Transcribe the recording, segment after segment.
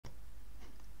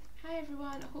Hi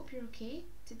everyone, I hope you're okay.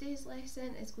 Today's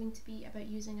lesson is going to be about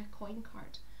using a coin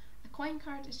card. A coin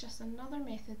card is just another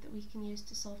method that we can use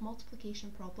to solve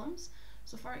multiplication problems.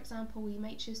 So for example, we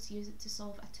might choose to use it to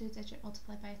solve a 2-digit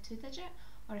multiplied by a 2-digit,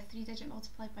 or a 3-digit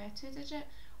multiplied by a 2-digit,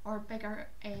 or bigger,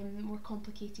 more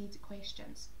complicated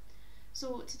questions.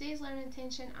 So today's learning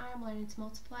intention, I am learning to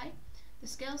multiply. The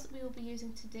skills that we will be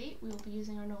using today, we will be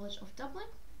using our knowledge of doubling,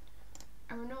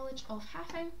 our knowledge of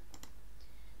halving.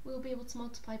 We'll be able to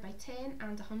multiply by 10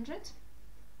 and 100.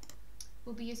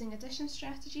 We'll be using addition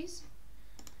strategies,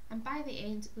 and by the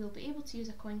end we'll be able to use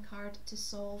a coin card to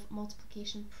solve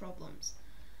multiplication problems.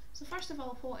 So first of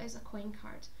all, what is a coin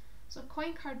card? So a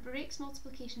coin card breaks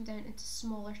multiplication down into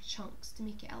smaller chunks to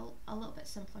make it a little bit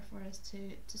simpler for us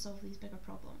to solve these bigger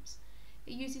problems.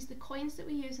 It uses the coins that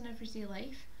we use in everyday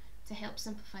life to help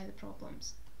simplify the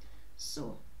problems.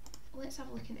 So let's have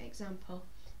a look at an example.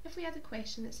 If we had a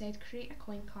question that said create a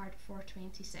coin card for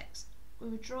 26, we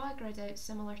would draw a grid out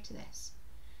similar to this.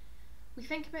 We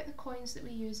think about the coins that we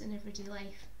use in everyday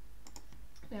life.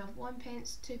 We have 1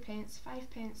 pence, 2 pence, 5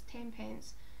 pence, 10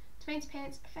 pence, 20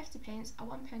 pence, 50 pence, a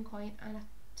 £1 coin and a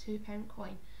 £2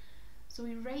 coin. So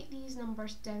we write these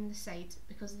numbers down the side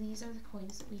because these are the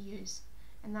coins that we use,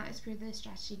 and that is where the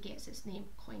strategy gets its name,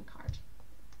 coin card.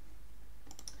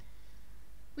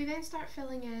 We then start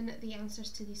filling in the answers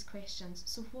to these questions.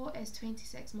 So what is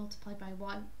 26 multiplied by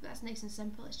 1? That's nice and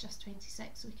simple, it's just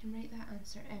 26, so we can write that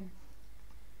answer in.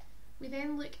 We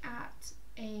then look at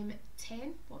 10.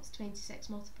 What's 26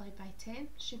 multiplied by 10?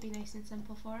 Should be nice and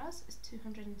simple for us, it's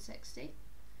 260.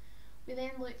 We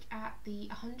then look at the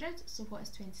 100, so what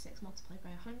is 26 multiplied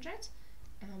by 100?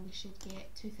 And we should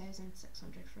get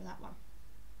 2,600 for that one.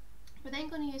 We're then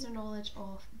going to use our knowledge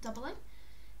of doubling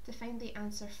to find the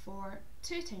answer for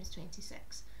 2 times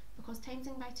 26, because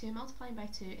timesing by 2, multiplying by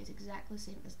 2 is exactly the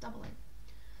same as doubling.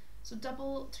 So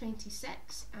double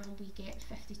 26 and we get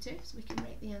 52, so we can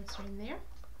write the answer in there.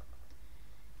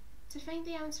 To find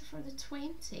the answer for the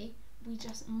 20, we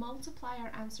just multiply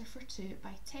our answer for 2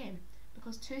 by 10,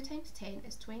 because 2 times 10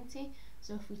 is 20,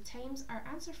 so if we times our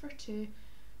answer for 2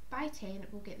 by 10,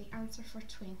 we'll get the answer for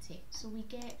 20, so we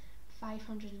get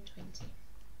 520.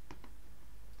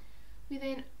 We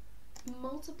then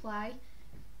multiply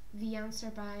the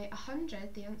answer by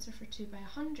 100, the answer for 2 by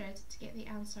 100, to get the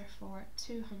answer for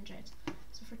 200.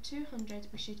 So for 200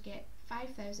 we should get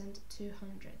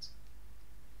 5,200.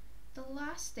 The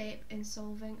last step in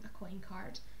solving a coin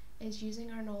card is using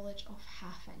our knowledge of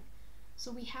halving.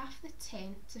 So we half the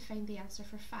 10 to find the answer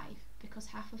for 5, because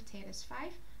half of 10 is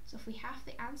 5, so if we half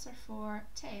the answer for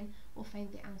 10, we'll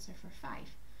find the answer for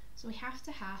 5. So we have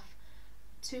to half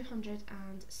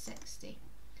 260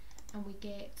 and we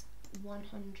get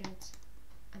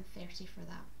 130 for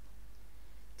that.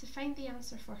 To find the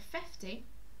answer for 50,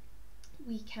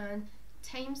 we can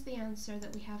times the answer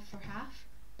that we have for half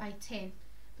by 10,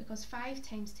 because 5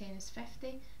 times 10 is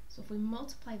 50, so if we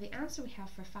multiply the answer we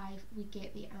have for 5, we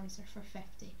get the answer for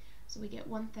 50, so we get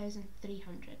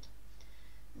 1,300.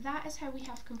 That is how we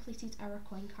have completed our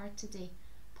coin card today.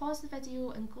 Pause the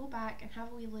video and go back and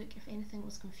have a wee look if anything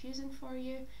was confusing for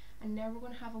you, and now we're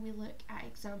going to have a wee look at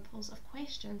examples of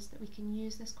questions that we can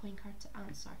use this coin card to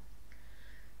answer.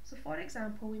 So for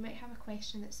example, we might have a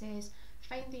question that says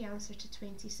find the answer to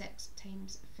 26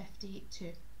 times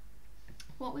 52.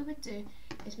 What we would do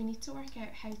is we need to work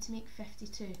out how to make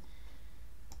 52.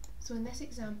 So in this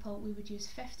example we would use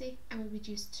 50 and we would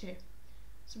use 2.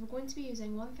 So we're going to be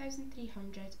using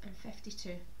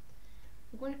 1,352.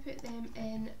 We're going to put them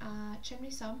in a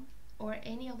trinary sum or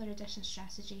any other addition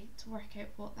strategy to work out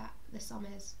what the sum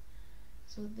is.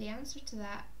 So the answer to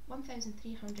that,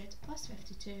 1,300 plus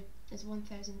 52, is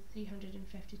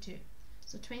 1,352.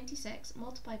 So 26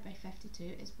 multiplied by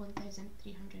 52 is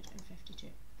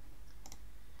 1,352.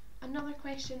 Another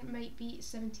question might be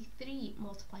 73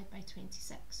 multiplied by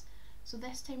 26. So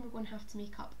this time we're going to have to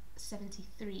make up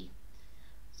 73.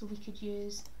 So we could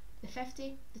use the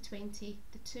 50, the 20,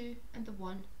 the 2 and the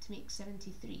 1 to make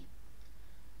 73.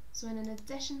 So in an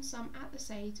addition sum at the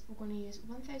side, we're going to use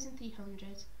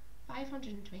 1,300,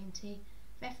 520,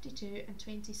 52 and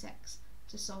 26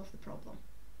 to solve the problem.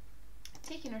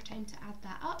 Taking our time to add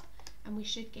that up, and we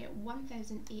should get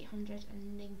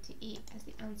 1,898 as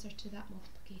the answer to that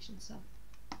multiplication sum.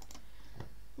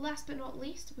 Last but not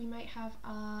least, we might have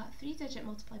a 3-digit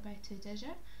multiplied by a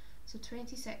 2-digit, so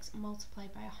 26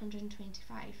 multiplied by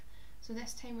 125. So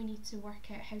this time we need to work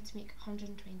out how to make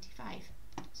 125.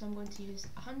 So I'm going to use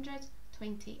 100,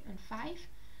 20 and 5.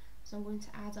 So I'm going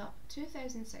to add up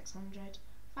 2,600,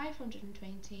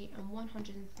 520 and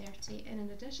 130 in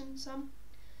an addition sum.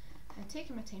 And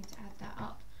taking my time to add that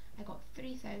up, I got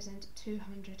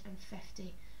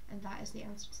 3,250, and that is the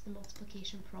answer to the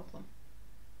multiplication problem.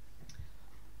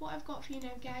 What I've got for you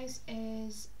now, guys,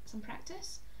 is some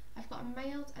practice. I've got a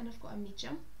mild and I've got a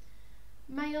medium.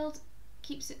 Mild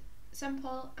keeps it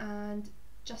simple and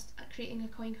just creating a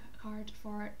coin card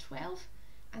for 12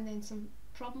 and then some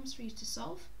problems for you to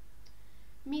solve.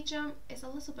 Medium is a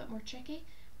little bit more tricky,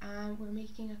 and we're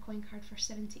making a coin card for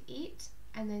 78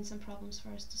 and then some problems for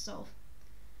us to solve.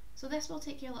 So this will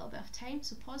take you a little bit of time,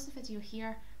 so pause the video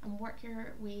here and work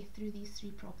your way through these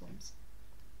three problems.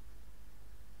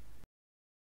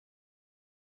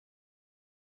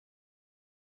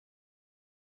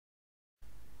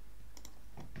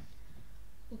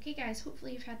 Okay guys,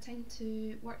 hopefully you've had time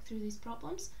to work through these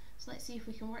problems, so let's see if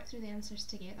we can work through the answers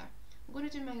together. I'm going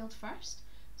to do mild first.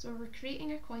 So we're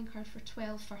creating a coin card for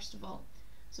 12 first of all.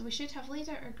 So we should have laid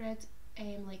out our grid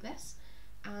like this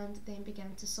and then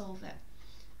begin to solve it.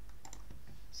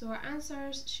 So our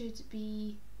answers should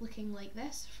be looking like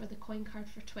this for the coin card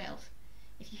for 12.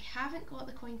 If you haven't got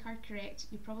the coin card correct,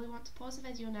 you probably want to pause the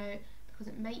video now, because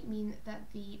it might mean that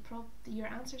your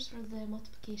answers for the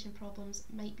multiplication problems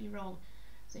might be wrong.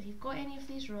 So if you've got any of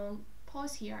these wrong,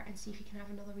 pause here and see if you can have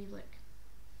another wee look.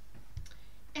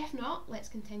 If not, let's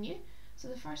continue. So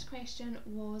the first question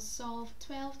was solve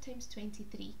 12 times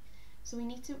 23. So we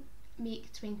need to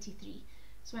make 23.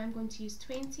 So I'm going to use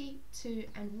 20, 2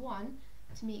 and 1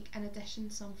 to make an addition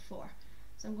sum 4.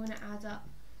 So I'm going to add up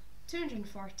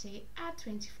 240, add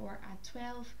 24, add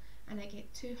 12, and I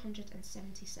get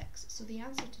 276. So the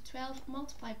answer to 12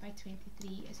 multiplied by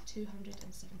 23 is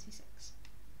 276.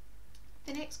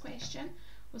 The next question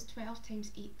was 12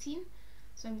 times 18.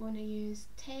 So I'm going to use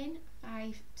 10,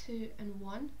 5, 2 and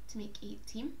 1 to make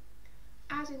 18.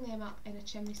 Adding them up in a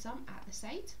chimney sum at the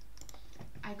side,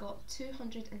 I got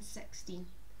 216.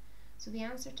 So the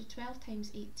answer to 12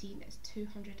 times 18 is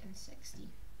 216.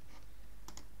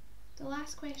 The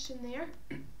last question there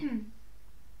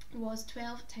was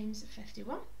 12 times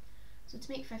 51. So to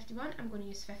make 51, I'm going to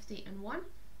use 50 and 1.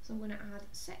 So I'm going to add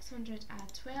 600,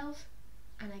 add 12,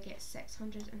 and I get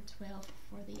 612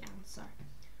 for the answer.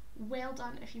 Well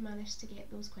done if you managed to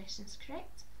get those questions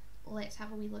correct. Let's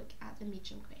have a wee look at the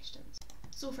medium questions.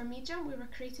 So for medium, we were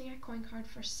creating a coin card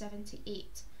for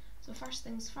 78. So first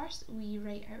things first, we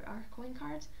write out our coin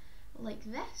card like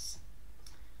this,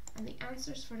 and the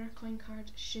answers for our coin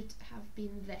card should have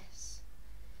been this.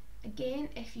 Again,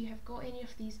 if you have got any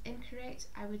of these incorrect,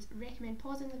 I would recommend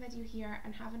pausing the video here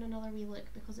and having another wee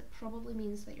look, because it probably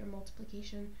means that your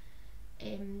multiplication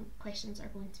questions are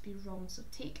going to be wrong. So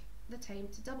take the time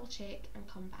to double check and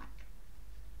come back.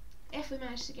 If we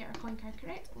manage to get our coin card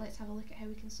correct, let's have a look at how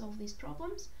we can solve these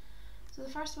problems. So the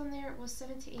first one there was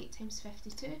 78 times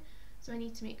 52, so I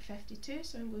need to make 52,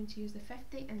 so I'm going to use the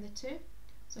 50 and the 2.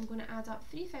 So I'm going to add up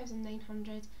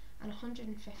 3,900 and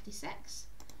 156,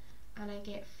 and I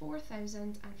get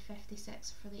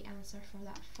 4,056 for the answer for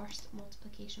that first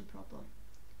multiplication problem.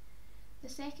 The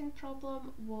second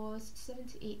problem was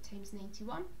 78 times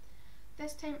 91.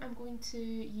 This time I'm going to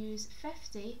use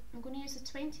 50, I'm going to use the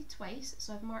 20 twice,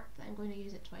 so I've marked that I'm going to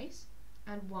use it twice,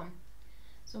 and 1.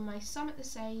 So my sum at the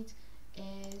side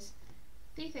is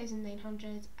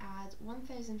 3,900, add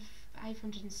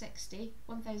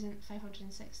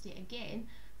 1,560 again,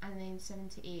 and then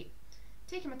 78.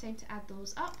 Taking my time to add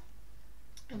those up,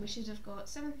 and we should have got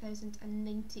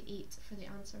 7,098 for the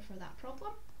answer for that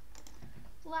problem.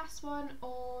 Last one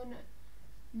on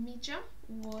medium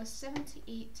was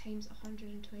 78 times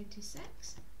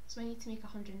 126, so I need to make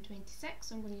 126,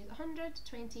 so I'm going to use 100,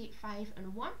 20, 5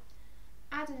 and 1,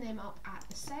 adding them up at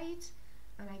the side,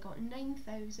 and I got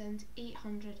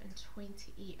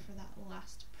 9,828 for that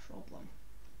last problem.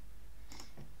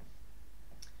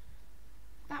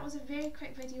 That was a very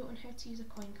quick video on how to use a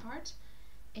coin card.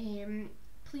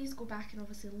 Please go back and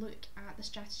obviously look at the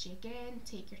strategy again,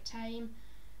 take your time,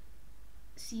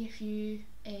 see if you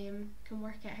can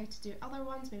work out how to do other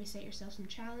ones, maybe set yourself some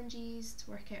challenges to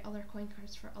work out other coin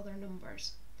cards for other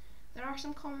numbers. There are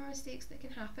some common mistakes that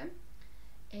can happen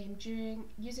during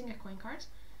using a coin card.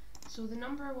 So the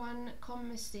number one common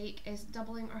mistake is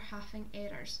doubling or halving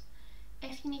errors.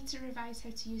 If you need to revise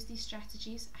how to use these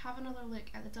strategies, have another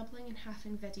look at the doubling and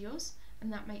halving videos,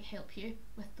 and that might help you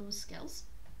with those skills.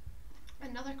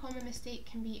 Another common mistake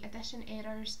can be addition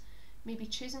errors, maybe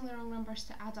choosing the wrong numbers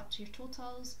to add up to your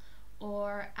totals,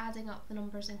 or adding up the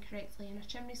numbers incorrectly in a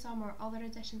chimney sum or other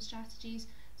addition strategies.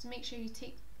 So make sure you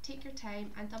take your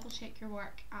time and double check your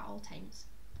work at all times.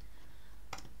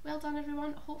 Well done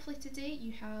everyone, hopefully today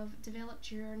you have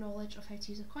developed your knowledge of how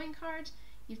to use a coin card,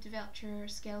 you've developed your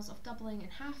skills of doubling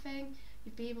and halving,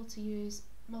 you'll be able to use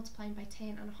multiplying by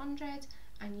 10 and 100,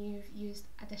 and you've used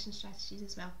addition strategies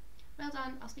as well. Well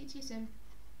done, I'll speak to you soon.